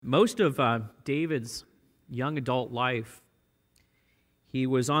most of David's young adult life, he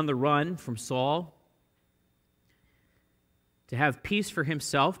was on the run from Saul to have peace for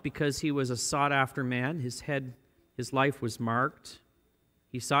himself because he was a sought-after man. His life was marked.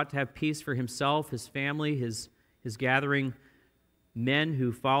 He sought to have peace for himself, his family, his gathering men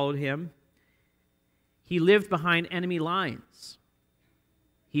who followed him. He lived behind enemy lines.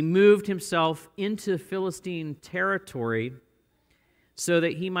 He moved himself into Philistine territory so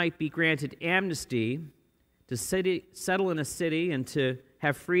that he might be granted amnesty to settle in a city and to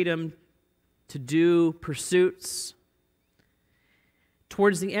have freedom to do pursuits.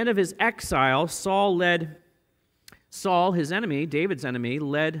 Towards the end of his exile, Saul, his enemy, David's enemy,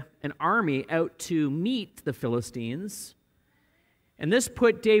 led an army out to meet the Philistines. And this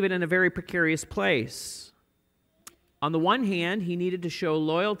put David in a very precarious place. On the one hand, he needed to show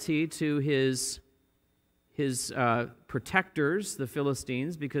loyalty to his protectors, the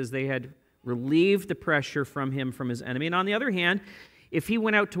Philistines, because they had relieved the pressure from him from his enemy. And on the other hand, if he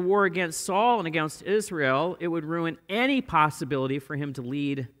went out to war against Saul and against Israel, it would ruin any possibility for him to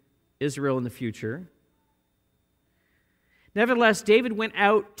lead Israel in the future. Nevertheless, David went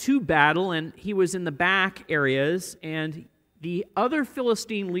out to battle, and he was in the back areas, and the other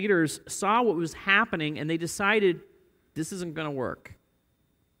Philistine leaders saw what was happening, and they decided this isn't going to work.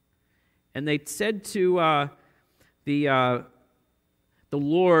 And they said to the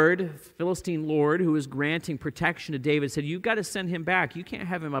Philistine lord, who was granting protection to David, said, "You've got to send him back. You can't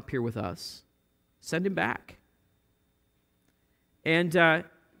have him up here with us. Send him back." And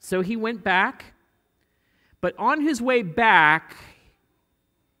so he went back. But on his way back,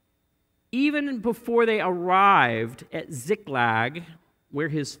 even before they arrived at Ziklag, where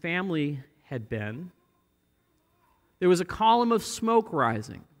his family had been, there was a column of smoke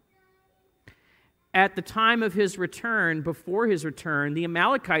rising. At the time of his return, before his return, the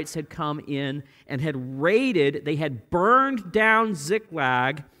Amalekites had come in and had raided, they had burned down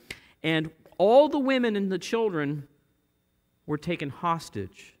Ziklag, and all the women and the children were taken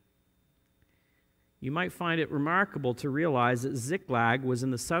hostage. You might find it remarkable to realize that Ziklag was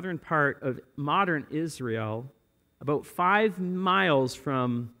in the southern part of modern Israel, about 5 miles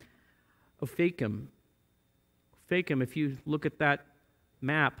from Ophechem. Ophechem, if you look at that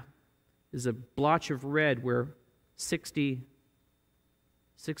map, is a blotch of red where 60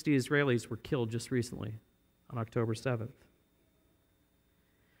 Israelis were killed just recently on October 7th.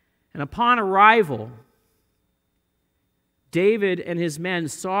 And upon arrival, David and his men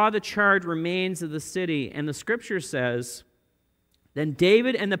saw the charred remains of the city, and the scripture says, "Then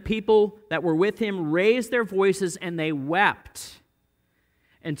David and the people that were with him raised their voices, and they wept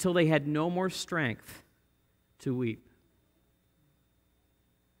until they had no more strength to weep."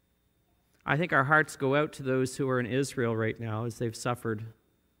 I think our hearts go out to those who are in Israel right now as they've suffered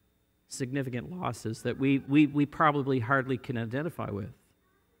significant losses that we probably hardly can identify with,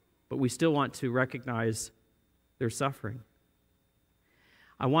 but we still want to recognize their suffering.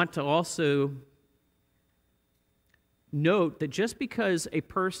 I want to also note that just because a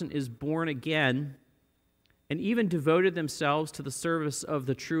person is born again and even devoted themselves to the service of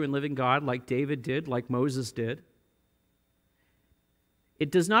the true and living God like David did, like Moses did, it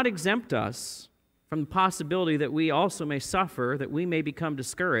does not exempt us from the possibility that we also may suffer, that we may become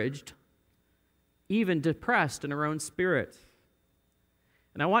discouraged, even depressed in our own spirit.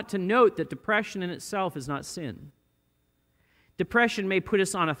 And I want to note that depression in itself is not sin. Depression may put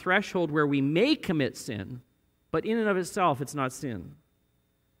us on a threshold where we may commit sin, but in and of itself, it's not sin.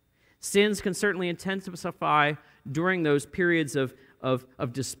 Sins can certainly intensify during those periods of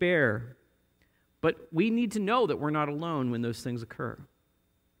despair, but we need to know that we're not alone when those things occur.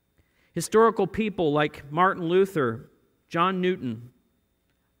 Historical people like Martin Luther, John Newton,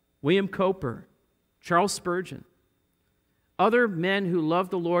 William Cowper, Charles Spurgeon, other men who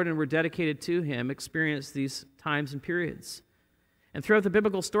loved the Lord and were dedicated to Him experienced these times and periods. And throughout the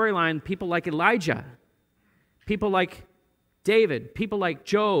biblical storyline, people like Elijah, people like David, people like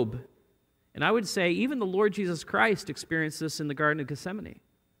Job, and I would say even the Lord Jesus Christ experienced this in the Garden of Gethsemane.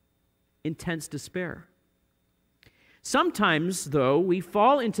 Intense despair. Sometimes, though, we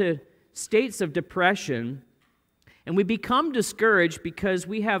fall into states of depression and we become discouraged because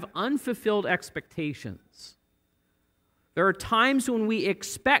we have unfulfilled expectations. There are times when we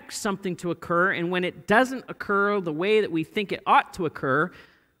expect something to occur, and when it doesn't occur the way that we think it ought to occur,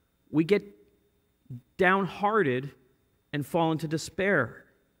 we get downhearted and fall into despair.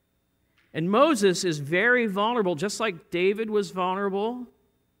 And Moses is very vulnerable, just like David was vulnerable.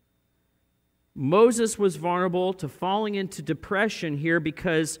 Moses was vulnerable to falling into depression here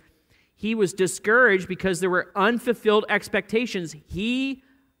because he was discouraged because there were unfulfilled expectations. He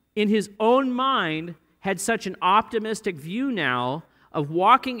in his own mind, had such an optimistic view now of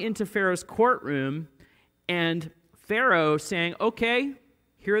walking into Pharaoh's courtroom and Pharaoh saying, okay,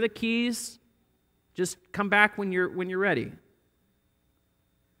 here are the keys, just come back when you're ready.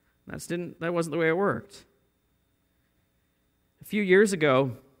 That wasn't the way it worked. A few years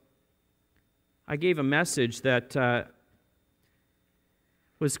ago, I gave a message that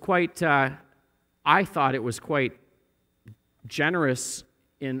was quite, I thought it was quite generous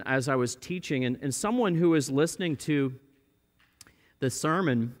as I was teaching, and someone who was listening to the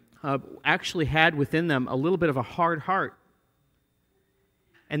sermon actually had within them a little bit of a hard heart,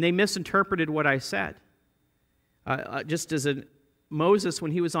 and they misinterpreted what I said. Just as Moses,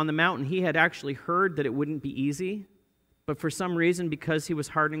 when he was on the mountain, he had actually heard that it wouldn't be easy, but for some reason, because he was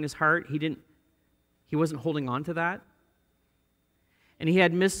hardening his heart, he wasn't holding on to that, and he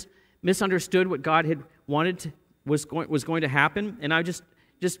had misunderstood what God had wanted was going to happen. And I just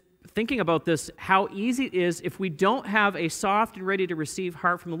thinking about this, how easy it is if we don't have a soft and ready to receive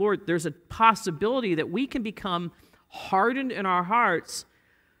heart from the Lord. There's a possibility that we can become hardened in our hearts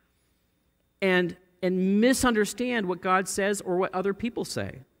and misunderstand what God says or what other people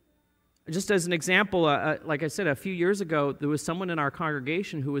say. Just as an example, like I said, a few years ago, there was someone in our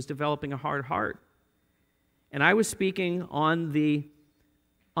congregation who was developing a hard heart. And I was speaking on the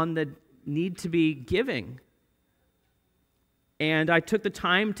need to be giving. And I took the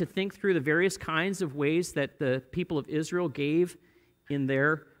time to think through the various kinds of ways that the people of Israel gave in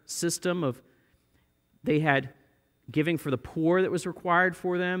their system of, they had giving for the poor that was required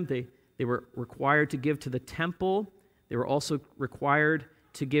for them. They were required to give to the temple. They were also required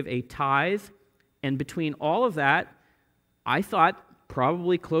to give a tithe. And between all of that, I thought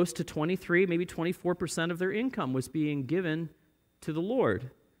probably close to 23, maybe 24% of their income was being given to the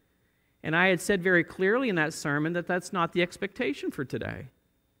Lord. And I had said very clearly in that sermon that that's not the expectation for today.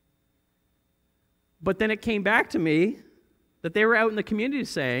 But then it came back to me that they were out in the community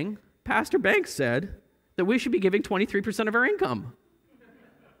saying, Pastor Banks said that we should be giving 23% of our income.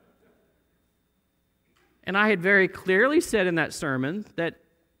 And I had very clearly said in that sermon that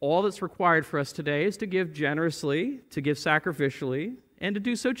all that's required for us today is to give generously, to give sacrificially, and to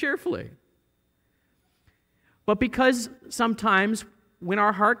do so cheerfully. But because sometimes when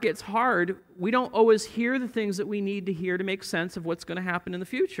our heart gets hard, we don't always hear the things that we need to hear to make sense of what's going to happen in the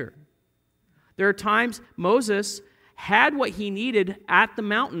future. There are times Moses had what he needed at the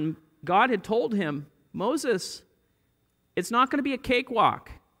mountain. God had told him, Moses, it's not going to be a cakewalk.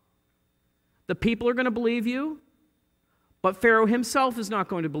 The people are going to believe you, but Pharaoh himself is not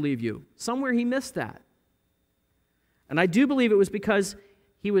going to believe you. Somewhere he missed that. And I do believe it was because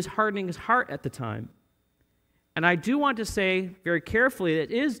he was hardening his heart at the time. And I do want to say very carefully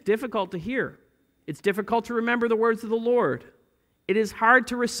that it is difficult to hear. It's difficult to remember the words of the Lord. It is hard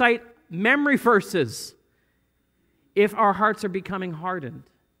to recite memory verses if our hearts are becoming hardened.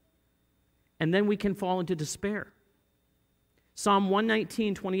 And then we can fall into despair. Psalm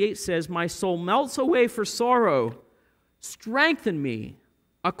 119:28 says, my soul melts away for sorrow. Strengthen me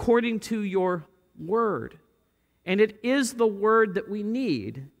according to your word. And it is the word that we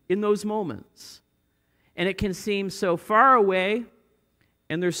need in those moments. And it can seem so far away,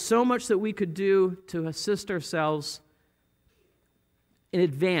 and there's so much that we could do to assist ourselves in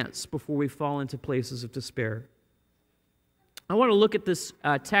advance before we fall into places of despair. I want to look at this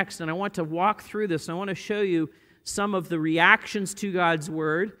text, and I want to walk through this, and I want to show you some of the reactions to God's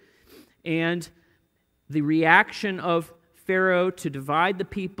word and the reaction of Pharaoh to divide the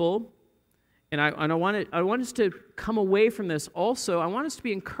people. And I want us to come away from this also. I want us to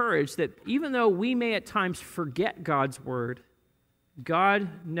be encouraged that even though we may at times forget God's word, God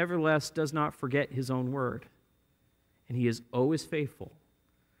nevertheless does not forget his own word. And he is always faithful,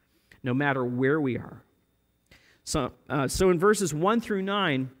 no matter where we are. So in verses 1 through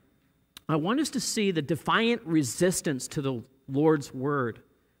 9, I want us to see the defiant resistance to the Lord's word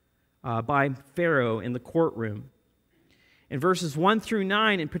by Pharaoh in the courtroom. In verses 1 through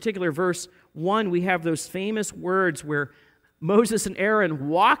 9, in particular verse 1, we have those famous words where Moses and Aaron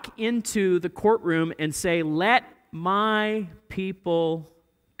walk into the courtroom and say, let my people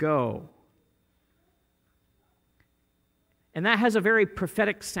go. And that has a very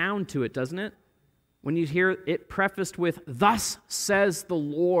prophetic sound to it, doesn't it? When you hear it prefaced with, thus says the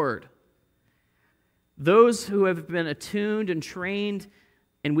Lord. Those who have been attuned and trained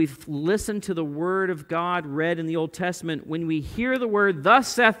and we've listened to the word of God read in the Old Testament, when we hear the word, thus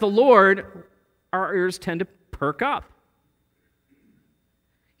saith the Lord, our ears tend to perk up.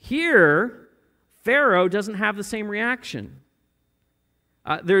 Here, Pharaoh doesn't have the same reaction.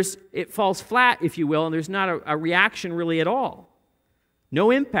 It falls flat, if you will, and there's not a reaction really at all.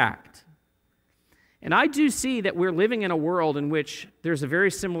 no impact. And I do see that we're living in a world in which there's a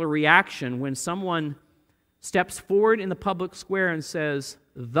very similar reaction when someone steps forward in the public square and says,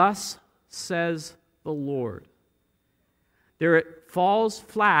 "Thus says the Lord." There it falls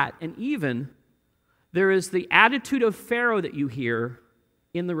flat, and even there is the attitude of Pharaoh that you hear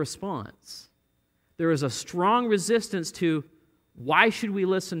in the response. There is a strong resistance to, why should we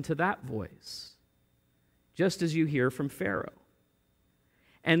listen to that voice? Just as you hear from Pharaoh.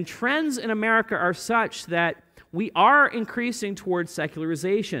 And trends in America are such that we are increasing towards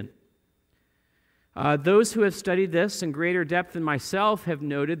secularization. Those who have studied this in greater depth than myself have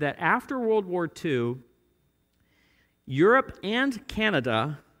noted that after World War II, Europe and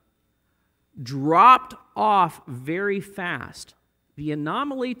Canada dropped off very fast. The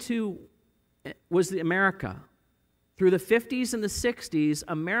anomaly was America. Through the 50s and the 60s,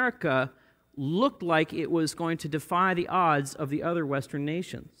 America looked like it was going to defy the odds of the other Western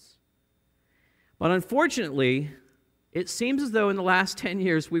nations. But unfortunately, it seems as though in the last 10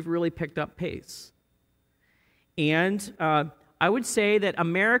 years we've really picked up pace. And I would say that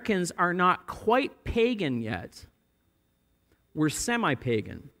Americans are not quite pagan yet. We're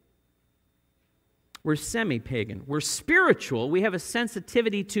semi-pagan. We're semi-pagan. We're spiritual. We have a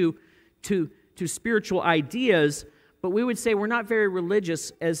sensitivity to spiritual ideas, but we would say we're not very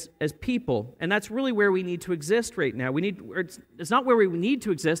religious as people. And that's really where we need to exist right now. It's not where we need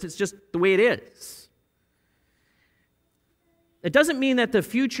to exist, it's just the way it is. It doesn't mean that the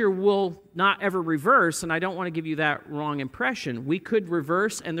future will not ever reverse, and I don't want to give you that wrong impression. We could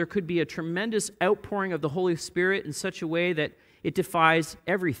reverse, and there could be a tremendous outpouring of the Holy Spirit in such a way that it defies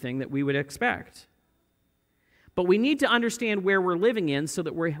everything that we would expect. But we need to understand where we're living in so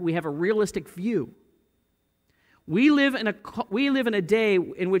that we have a realistic view. We live in a day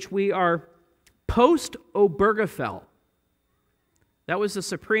in which we are post-Obergefell. That was the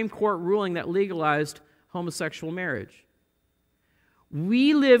Supreme Court ruling that legalized homosexual marriage.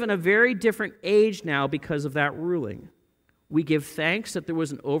 We live in a very different age now because of that ruling. We give thanks that there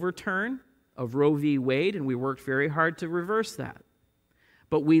was an overturn of Roe v. Wade, and we worked very hard to reverse that.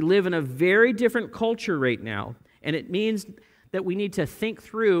 But we live in a very different culture right now, and it means that we need to think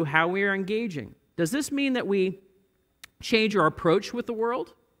through how we are engaging. Does this mean that we change our approach with the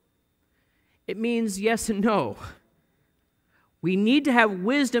world? It means yes and no. We need to have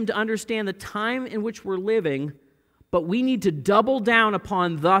wisdom to understand the time in which we're living, but we need to double down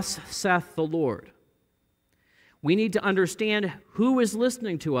upon "Thus saith the Lord." We need to understand who is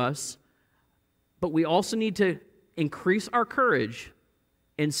listening to us, but we also need to increase our courage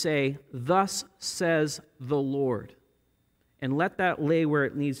and say, "Thus says the Lord," and let that lay where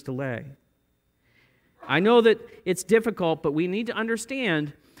it needs to lay. I know that it's difficult, but we need to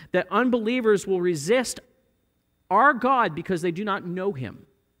understand that unbelievers will resist our God because they do not know Him.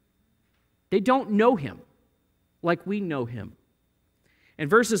 They don't know Him like we know Him. In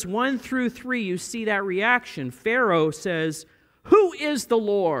verses 1 through 3, you see that reaction. Pharaoh says, "Who is the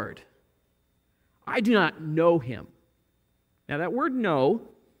Lord? I do not know Him." Now, that word "know"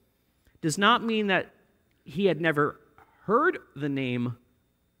 does not mean that he had never heard the name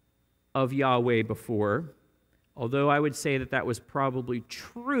of Yahweh before, although I would say that that was probably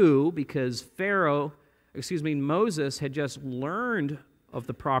true because Moses had just learned of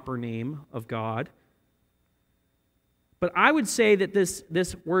the proper name of God. But I would say that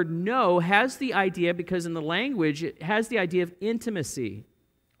this word "know" has the idea, because in the language it has the idea of intimacy,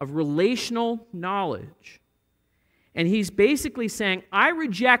 of relational knowledge. And he's basically saying, I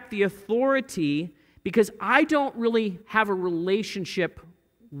reject the authority because I don't really have a relationship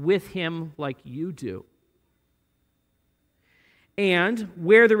with Him like you do. And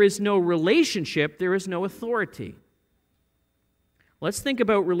where there is no relationship, there is no authority. Let's think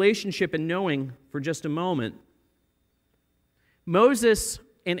about relationship and knowing for just a moment. Moses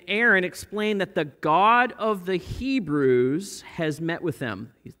and Aaron explain that the God of the Hebrews has met with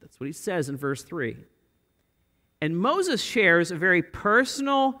them. That's what he says in verse 3. And Moses shares a very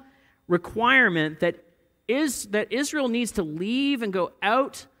personal requirement that Israel needs to leave and go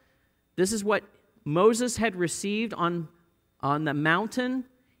out. This is what Moses had received on the mountain,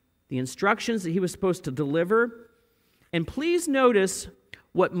 the instructions that he was supposed to deliver. And please notice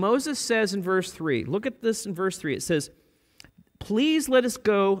what Moses says in verse 3. Look at this in verse 3. It says, "Please let us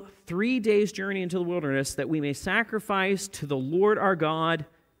go 3 days' journey into the wilderness, that we may sacrifice to the Lord our God,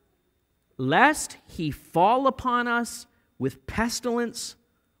 lest He fall upon us with pestilence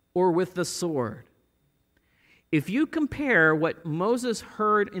or with the sword." If you compare what Moses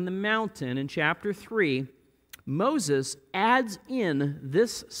heard in the mountain in chapter 3, Moses adds in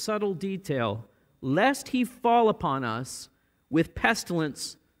this subtle detail, "lest He fall upon us with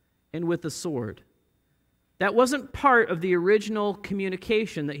pestilence, and with the sword. That wasn't part of the original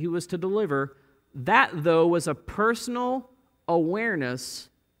communication that he was to deliver. That, though, was a personal awareness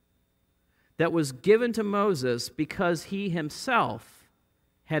that was given to Moses because he himself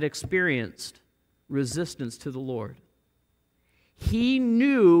had experienced resistance to the Lord. He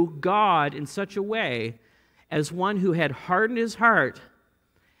knew God in such a way as one who had hardened his heart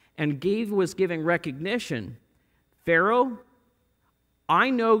and was giving recognition. Pharaoh, I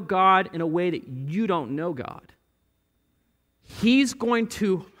know God in a way that you don't know God. He's going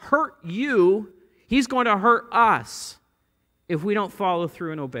to hurt you. He's going to hurt us if we don't follow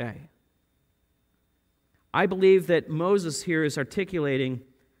through and obey. I believe that Moses here is articulating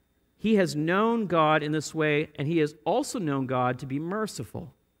he has known God in this way, and he has also known God to be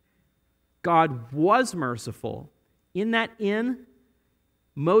merciful. God was merciful. In that inn,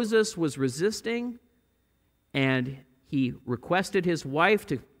 Moses was resisting, and he requested his wife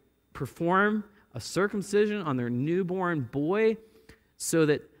to perform a circumcision on their newborn boy so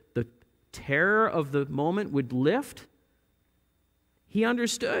that the terror of the moment would lift. He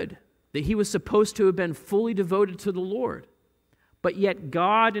understood that he was supposed to have been fully devoted to the Lord, but yet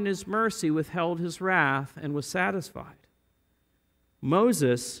God in his mercy withheld his wrath and was satisfied.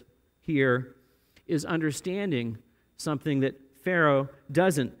 Moses here is understanding something that Pharaoh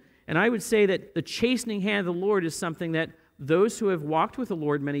doesn't. And I would say that the chastening hand of the Lord is something that those who have walked with the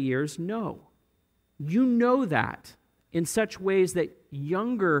Lord many years know. You know that in such ways that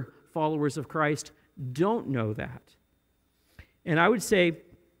younger followers of Christ don't know that. And I would say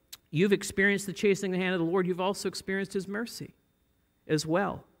you've experienced the chastening hand of the Lord. You've also experienced his mercy as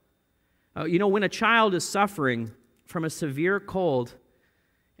well. When a child is suffering from a severe cold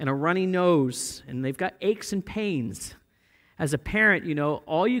and a runny nose, and they've got aches and pains, as a parent,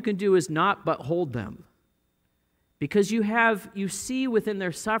 all you can do is not but hold them. Because you see within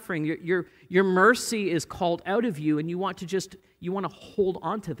their suffering, your mercy is called out of you, and you want to hold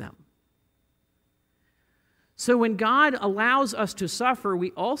on to them. So when God allows us to suffer,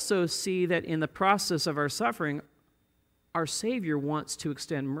 we also see that in the process of our suffering, our Savior wants to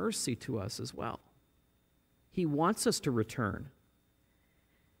extend mercy to us as well. He wants us to return.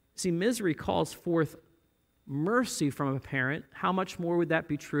 See, misery calls forth mercy from a parent. How much more would that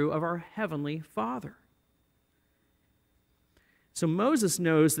be true of our Heavenly Father? So Moses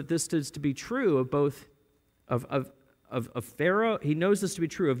knows that this is to be true of both of Pharaoh. He knows this to be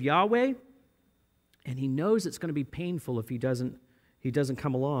true of Yahweh, and he knows it's going to be painful if he doesn't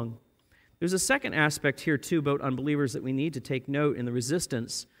come along. There's a second aspect here, too, about unbelievers that we need to take note in the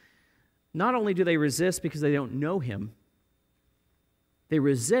resistance. Not only do they resist because they don't know him, they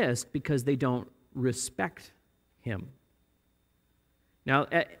resist because they don't respect him. Now,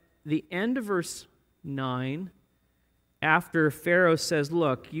 at the end of verse 9, after Pharaoh says,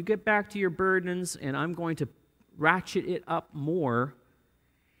 look, you get back to your burdens, and I'm going to ratchet it up more,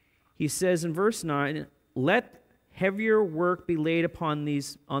 he says in verse 9, let heavier work be laid upon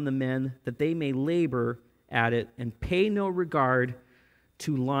the men, that they may labor at it, and pay no regard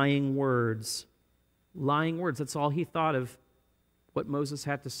to lying words. Lying words, that's all he thought of what Moses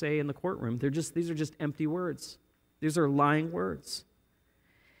had to say in the courtroom. These are just empty words. These are lying words.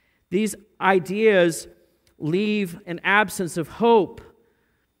 These ideas leave an absence of hope,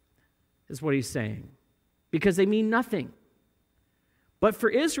 is what he's saying, because they mean nothing. But for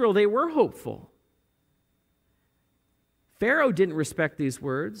Israel, they were hopeful. Pharaoh didn't respect these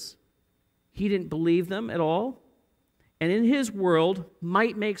words. He didn't believe them at all. And in his world,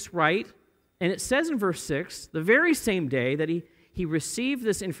 might makes right. And it says in verse 6, the very same day that he received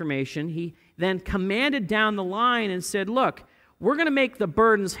this information, he then commanded down the line and said, look, we're going to make the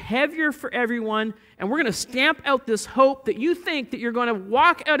burdens heavier for everyone, and we're going to stamp out this hope that you think that you're going to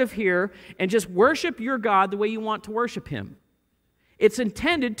walk out of here and just worship your God the way you want to worship him. It's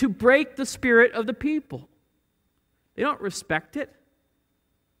intended to break the spirit of the people. They don't respect it.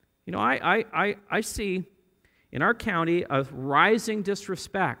 I see in our county a rising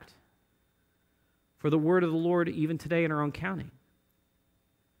disrespect for the word of the Lord even today in our own county.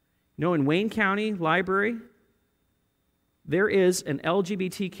 In Wayne County Library, there is an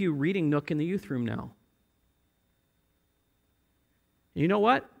LGBTQ reading nook in the youth room now. You know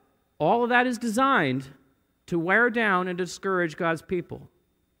what? All of that is designed to wear down and discourage God's people.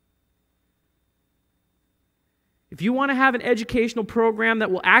 If you want to have an educational program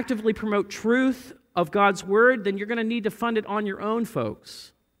that will actively promote truth of God's word, then you're going to need to fund it on your own,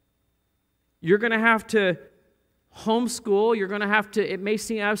 folks. You're going to have to homeschool. You're going to have to, it may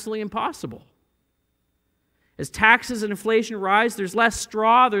seem absolutely impossible. As taxes and inflation rise, there's less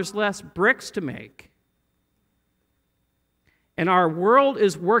straw, there's less bricks to make. And our world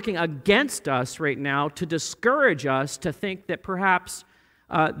is working against us right now to discourage us to think that perhaps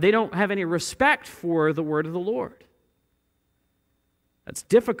they don't have any respect for the word of the Lord. That's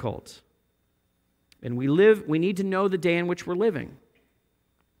difficult. And we need to know the day in which we're living.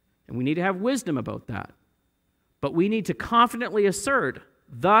 And we need to have wisdom about that. But we need to confidently assert,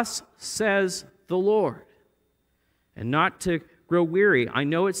 "Thus says the Lord," and not to grow weary. I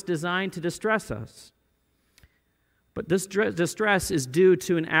know it's designed to distress us. But this distress is due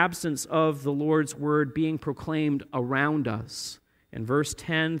to an absence of the Lord's word being proclaimed around us. In verse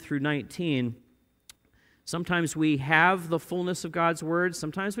 10 through 19, sometimes we have the fullness of God's word.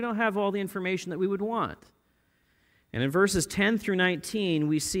 Sometimes we don't have all the information that we would want. And in verses 10 through 19,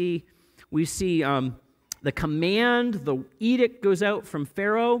 we see the command, the edict goes out from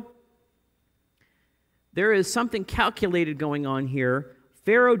Pharaoh. There is something calculated going on here.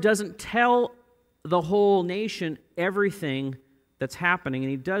 Pharaoh doesn't tell the whole nation everything that's happening, and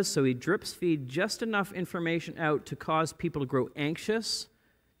he does so. He drips feed just enough information out to cause people to grow anxious,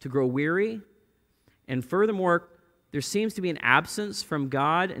 to grow weary. And furthermore, there seems to be an absence from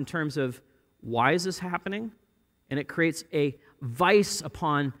God in terms of why is this happening? And it creates a vice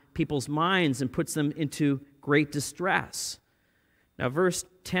upon people's minds and puts them into great distress. Now, verse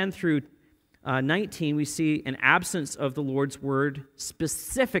 10 through 19, we see an absence of the Lord's word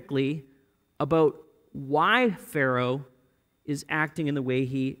specifically about why Pharaoh is acting in the way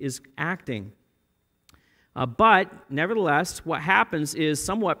he is acting. But nevertheless, what happens is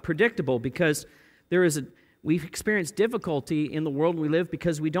somewhat predictable because we've experienced difficulty in the world we live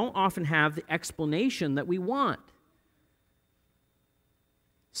because we don't often have the explanation that we want.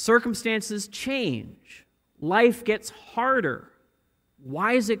 Circumstances change. Life gets harder.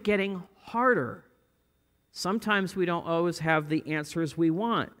 Why is it getting harder? Sometimes we don't always have the answers we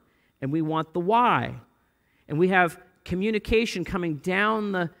want, and we want the why. And we have communication coming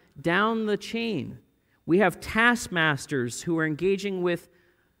down the chain. We have taskmasters who are engaging with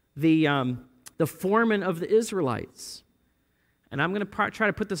the foreman of the Israelites. And I'm going to try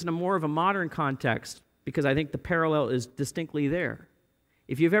to put this in more of a modern context because I think the parallel is distinctly there.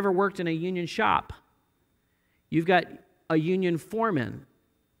 If you've ever worked in a union shop, you've got a union foreman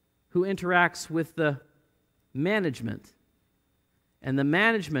who interacts with the management, and the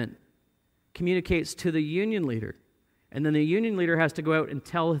management communicates to the union leader, and then the union leader has to go out and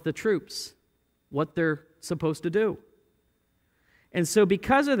tell the troops what they're supposed to do. And so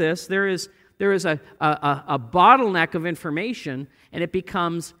because of this, there is a bottleneck of information, and it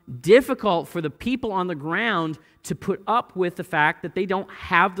becomes difficult for the people on the ground to put up with the fact that they don't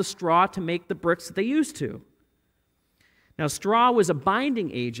have the straw to make the bricks that they used to. Now, straw was a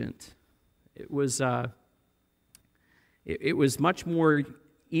binding agent. It was much more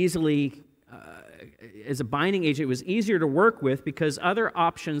easily, as a binding agent, it was easier to work with because other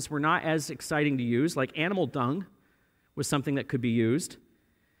options were not as exciting to use, like animal dung was something that could be used.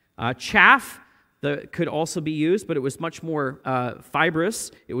 Chaff could also be used, but it was much more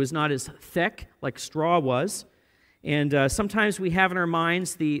fibrous. It was not as thick like straw was. And sometimes we have in our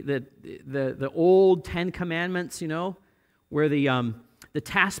minds the old 10 Commandments, where the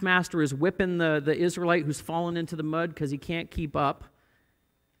taskmaster is whipping the Israelite who's fallen into the mud because he can't keep up.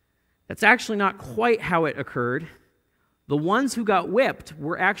 That's actually not quite how it occurred. The ones who got whipped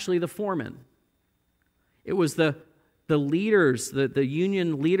were actually the foremen. It was the leaders, the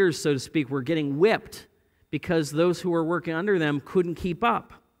union leaders, so to speak, were getting whipped because those who were working under them couldn't keep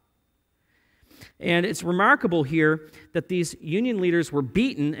up. And it's remarkable here that these union leaders were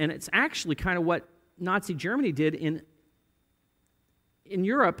beaten, and it's actually kind of what Nazi Germany did in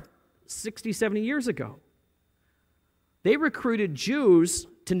Europe 60, 70 years ago. They recruited Jews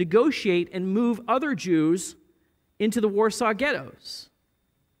to negotiate and move other Jews into the Warsaw ghettos.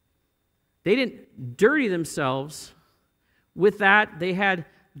 They didn't dirty themselves with that. They had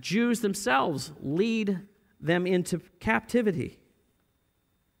Jews themselves lead them into captivity.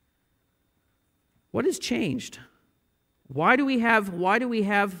 What has changed? Why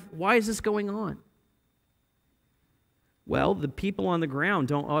is this going on? Well, the people on the ground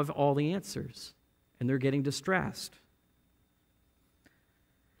don't have all the answers, and they're getting distressed.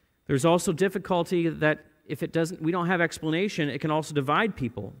 There's also difficulty that if we don't have explanation, it can also divide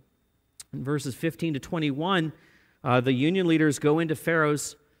people. In verses 15 to 21, the union leaders go into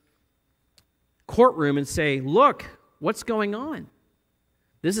Pharaoh's courtroom and say, "Look, what's going on?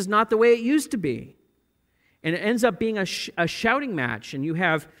 This is not the way it used to be." And it ends up being a shouting match, and you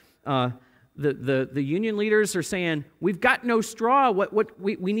have the union leaders are saying, "We've got no straw.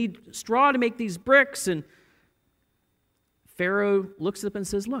 We need straw to make these bricks." And Pharaoh looks up and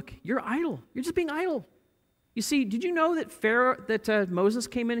says, "Look, you're idle. You're just being idle. You see, did you know that Moses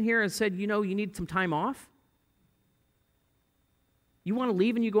came in here and said, you need some time off? You want to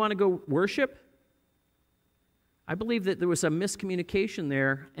leave and you want to go worship? I believe that there was a miscommunication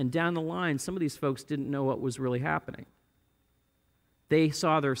there, and down the line, some of these folks didn't know what was really happening. They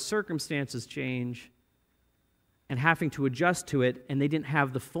saw their circumstances change and having to adjust to it, and they didn't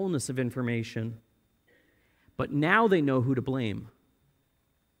have the fullness of information. But now they know who to blame.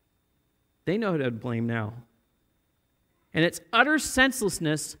 They know who to blame now. And it's utter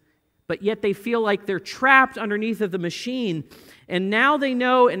senselessness, but yet they feel like they're trapped underneath of the machine. And now they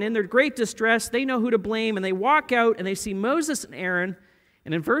know, and in their great distress, they know who to blame, and they walk out and they see Moses and Aaron.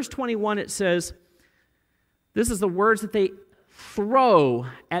 And in verse 21 it says, this is the words that they throw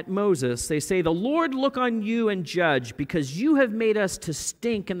at Moses. They say, "The Lord look on you and judge, because you have made us to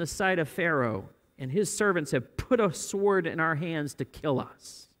stink in the sight of Pharaoh, and his servants have put a sword in our hands to kill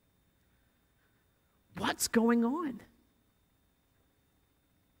us." What's going on?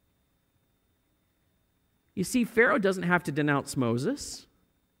 You see, Pharaoh doesn't have to denounce Moses.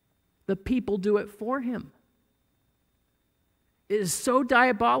 The people do it for him. It is so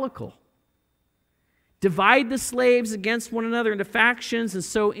diabolical. Divide the slaves against one another into factions and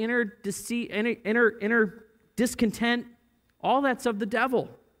sow inner discontent. All that's of the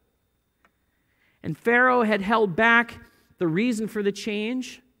devil. And Pharaoh had held back the reason for the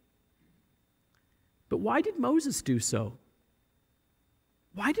change. But why did Moses do so?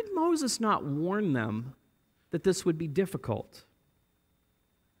 Why did Moses not warn them that this would be difficult?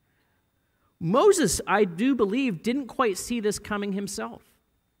 Moses, I do believe, didn't quite see this coming himself.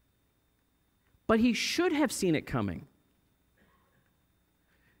 But he should have seen it coming.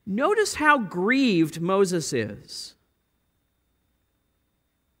 Notice how grieved Moses is.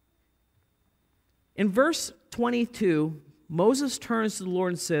 In verse 22, Moses turns to the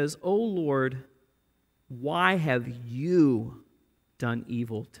Lord and says, "O Lord, why have you done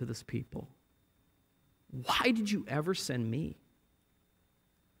evil to this people? Why did you ever send me?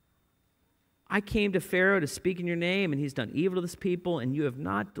 I came to Pharaoh to speak in your name, and he's done evil to this people, and you have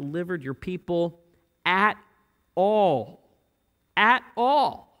not delivered your people at all." At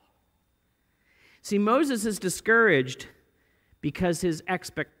all. See, Moses is discouraged because his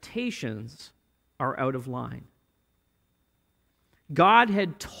expectations are out of line. God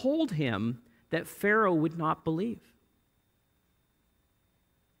had told him that Pharaoh would not believe.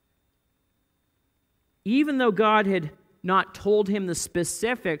 Even though God had not told him the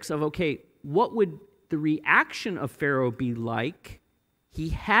specifics of, okay, what would the reaction of Pharaoh be like, he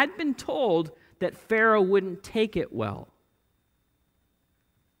had been told that Pharaoh wouldn't take it well.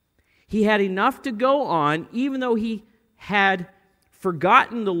 He had enough to go on, even though he had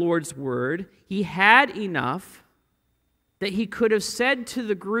forgotten the Lord's word. He had enough that he could have said to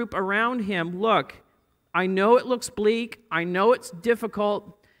the group around him, "Look, I know it looks bleak, I know it's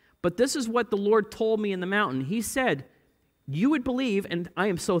difficult, but this is what the Lord told me in the mountain." He said, "You would believe, and I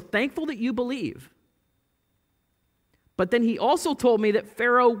am so thankful that you believe." But then he also told me that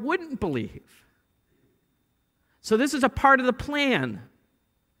Pharaoh wouldn't believe. So this is a part of the plan.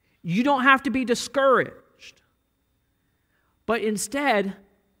 You don't have to be discouraged. But instead,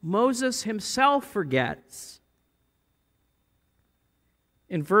 Moses himself forgets.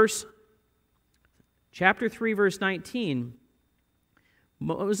 In chapter 3, verse 19,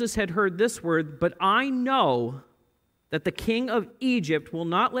 Moses had heard this word, "But I know that the king of Egypt will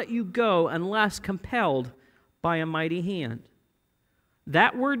not let you go unless compelled by a mighty hand."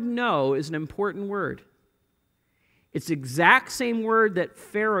 That word "know" is an important word. It's the exact same word that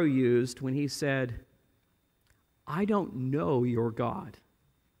Pharaoh used when he said, "I don't know your God."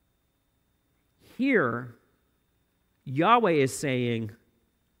 Here, Yahweh is saying,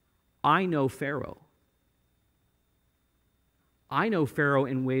 "I know Pharaoh. I know Pharaoh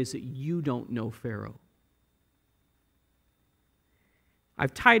in ways that you don't know Pharaoh."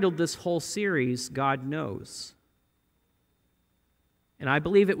 I've titled this whole series, "God Knows." And I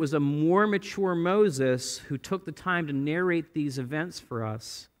believe it was a more mature Moses who took the time to narrate these events for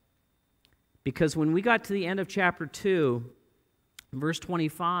us. Because when we got to the end of chapter 2, verse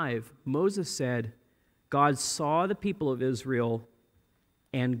 25, Moses said, God saw the people of Israel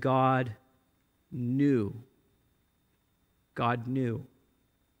and God knew. God knew.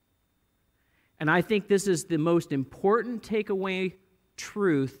 And I think this is the most important takeaway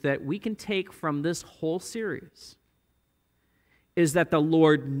truth that we can take from this whole series, is that the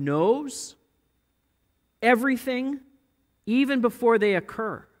Lord knows everything even before they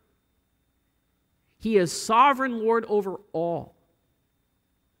occur. He is sovereign Lord over all.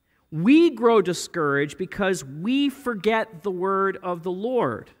 We grow discouraged because we forget the word of the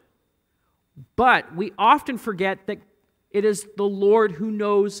Lord. But we often forget that it is the Lord who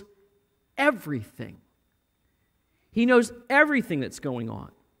knows everything. He knows everything that's going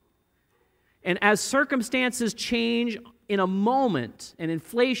on. And as circumstances change in a moment and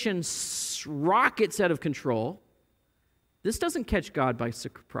inflation rockets out of control, this doesn't catch God by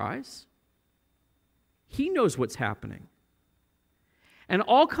surprise. He knows what's happening. And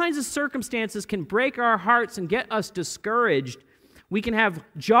all kinds of circumstances can break our hearts and get us discouraged. We can have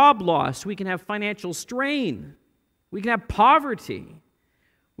job loss. We can have financial strain. We can have poverty.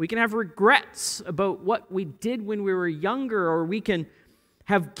 We can have regrets about what we did when we were younger, or we can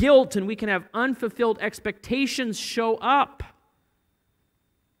have guilt, and we can have unfulfilled expectations show up.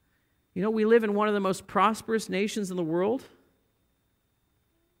 You know, we live in one of the most prosperous nations in the world,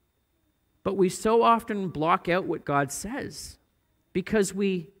 but we so often block out what God says because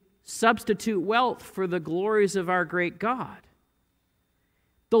we substitute wealth for the glories of our great God.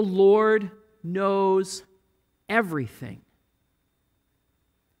 The Lord knows everything.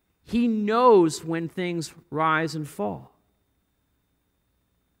 He knows when things rise and fall.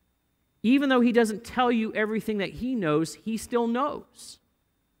 Even though He doesn't tell you everything that He knows, He still knows.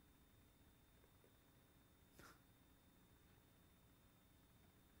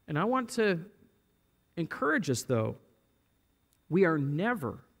 And I want to encourage us, though, we are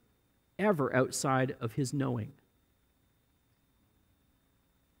never, ever outside of His knowing.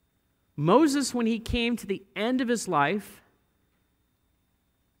 Moses, when he came to the end of his life,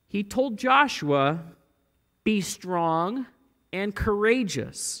 he told Joshua, "Be strong and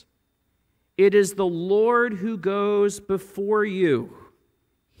courageous. It is the Lord who goes before you.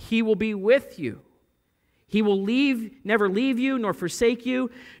 He will be with you. He will never leave you nor forsake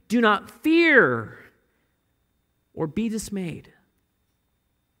you. Do not fear or be dismayed."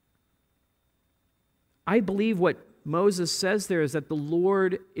 I believe what Moses says there is that the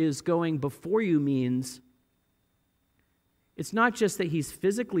Lord is going before you means it's not just that He's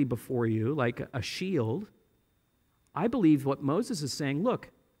physically before you like a shield. I believe what Moses is saying,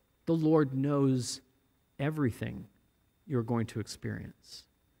 look, the Lord knows everything you're going to experience.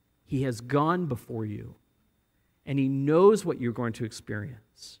 He has gone before you, and He knows what you're going to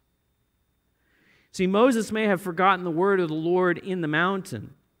experience. See, Moses may have forgotten the word of the Lord in the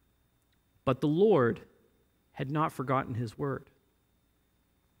mountain, but the Lord had not forgotten His word.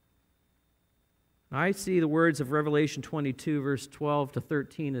 I see the words of Revelation 22, verse 12 to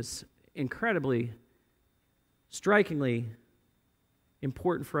 13 as incredibly, strikingly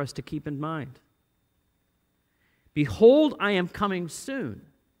important for us to keep in mind. "Behold, I am coming soon,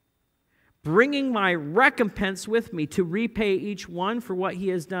 bringing my recompense with me to repay each one for what he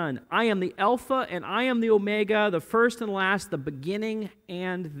has done. I am the Alpha and I am the Omega, the first and last, the beginning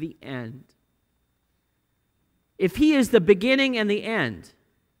and the end." If He is the beginning and the end,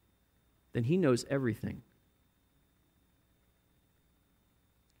 then He knows everything.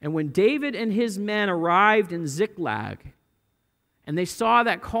 And when David and his men arrived in Ziklag, and they saw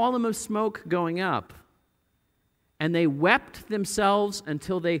that column of smoke going up, and they wept themselves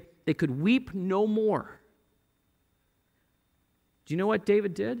until they could weep no more. Do you know what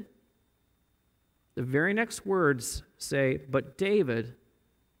David did? The very next words say, "But David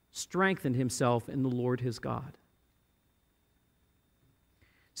strengthened himself in the Lord his God."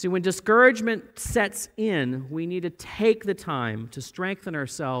 See, when discouragement sets in, we need to take the time to strengthen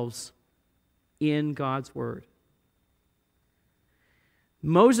ourselves in God's word.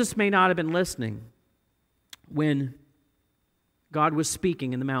 Moses may not have been listening when God was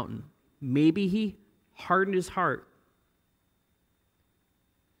speaking in the mountain. Maybe he hardened his heart.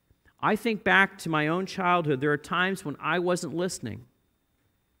 I think back to my own childhood. There are times when I wasn't listening,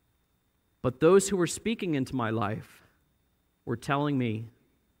 but those who were speaking into my life were telling me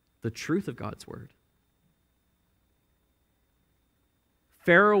the truth of God's word.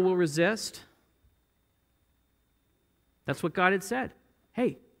 Pharaoh will resist. That's what God had said.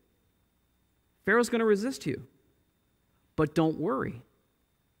 Hey, Pharaoh's going to resist you, but don't worry.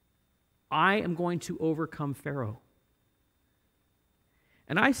 I am going to overcome Pharaoh.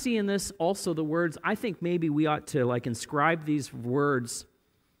 And I see in this also the words, I think maybe we ought to inscribe these words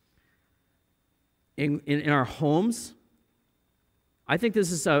in our homes. I think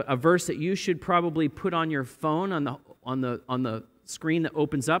this is a verse that you should probably put on your phone on the screen that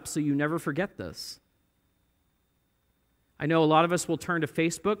opens up so you never forget this. I know a lot of us will turn to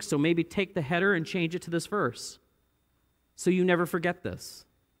Facebook, so maybe take the header and change it to this verse so you never forget this.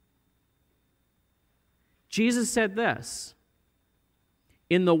 Jesus said this,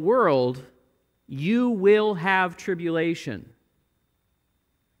 "In the world you will have tribulation,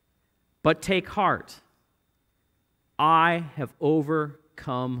 but take heart. I have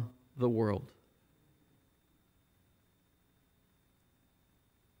overcome the world.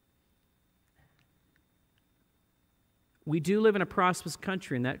 We do live in a prosperous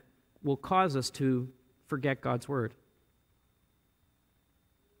country, and that will cause us to forget God's word.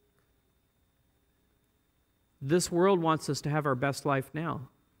 This world wants us to have our best life now.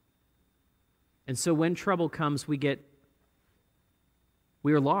 And so when trouble comes, we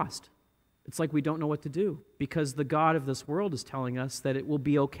are lost. It's like we don't know what to do because the God of this world is telling us that it will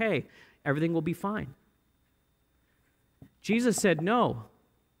be okay. Everything will be fine. Jesus said, no,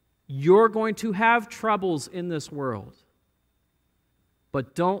 you're going to have troubles in this world.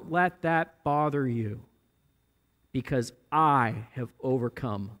 But don't let that bother you because I have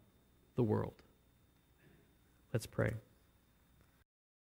overcome the world. Let's pray.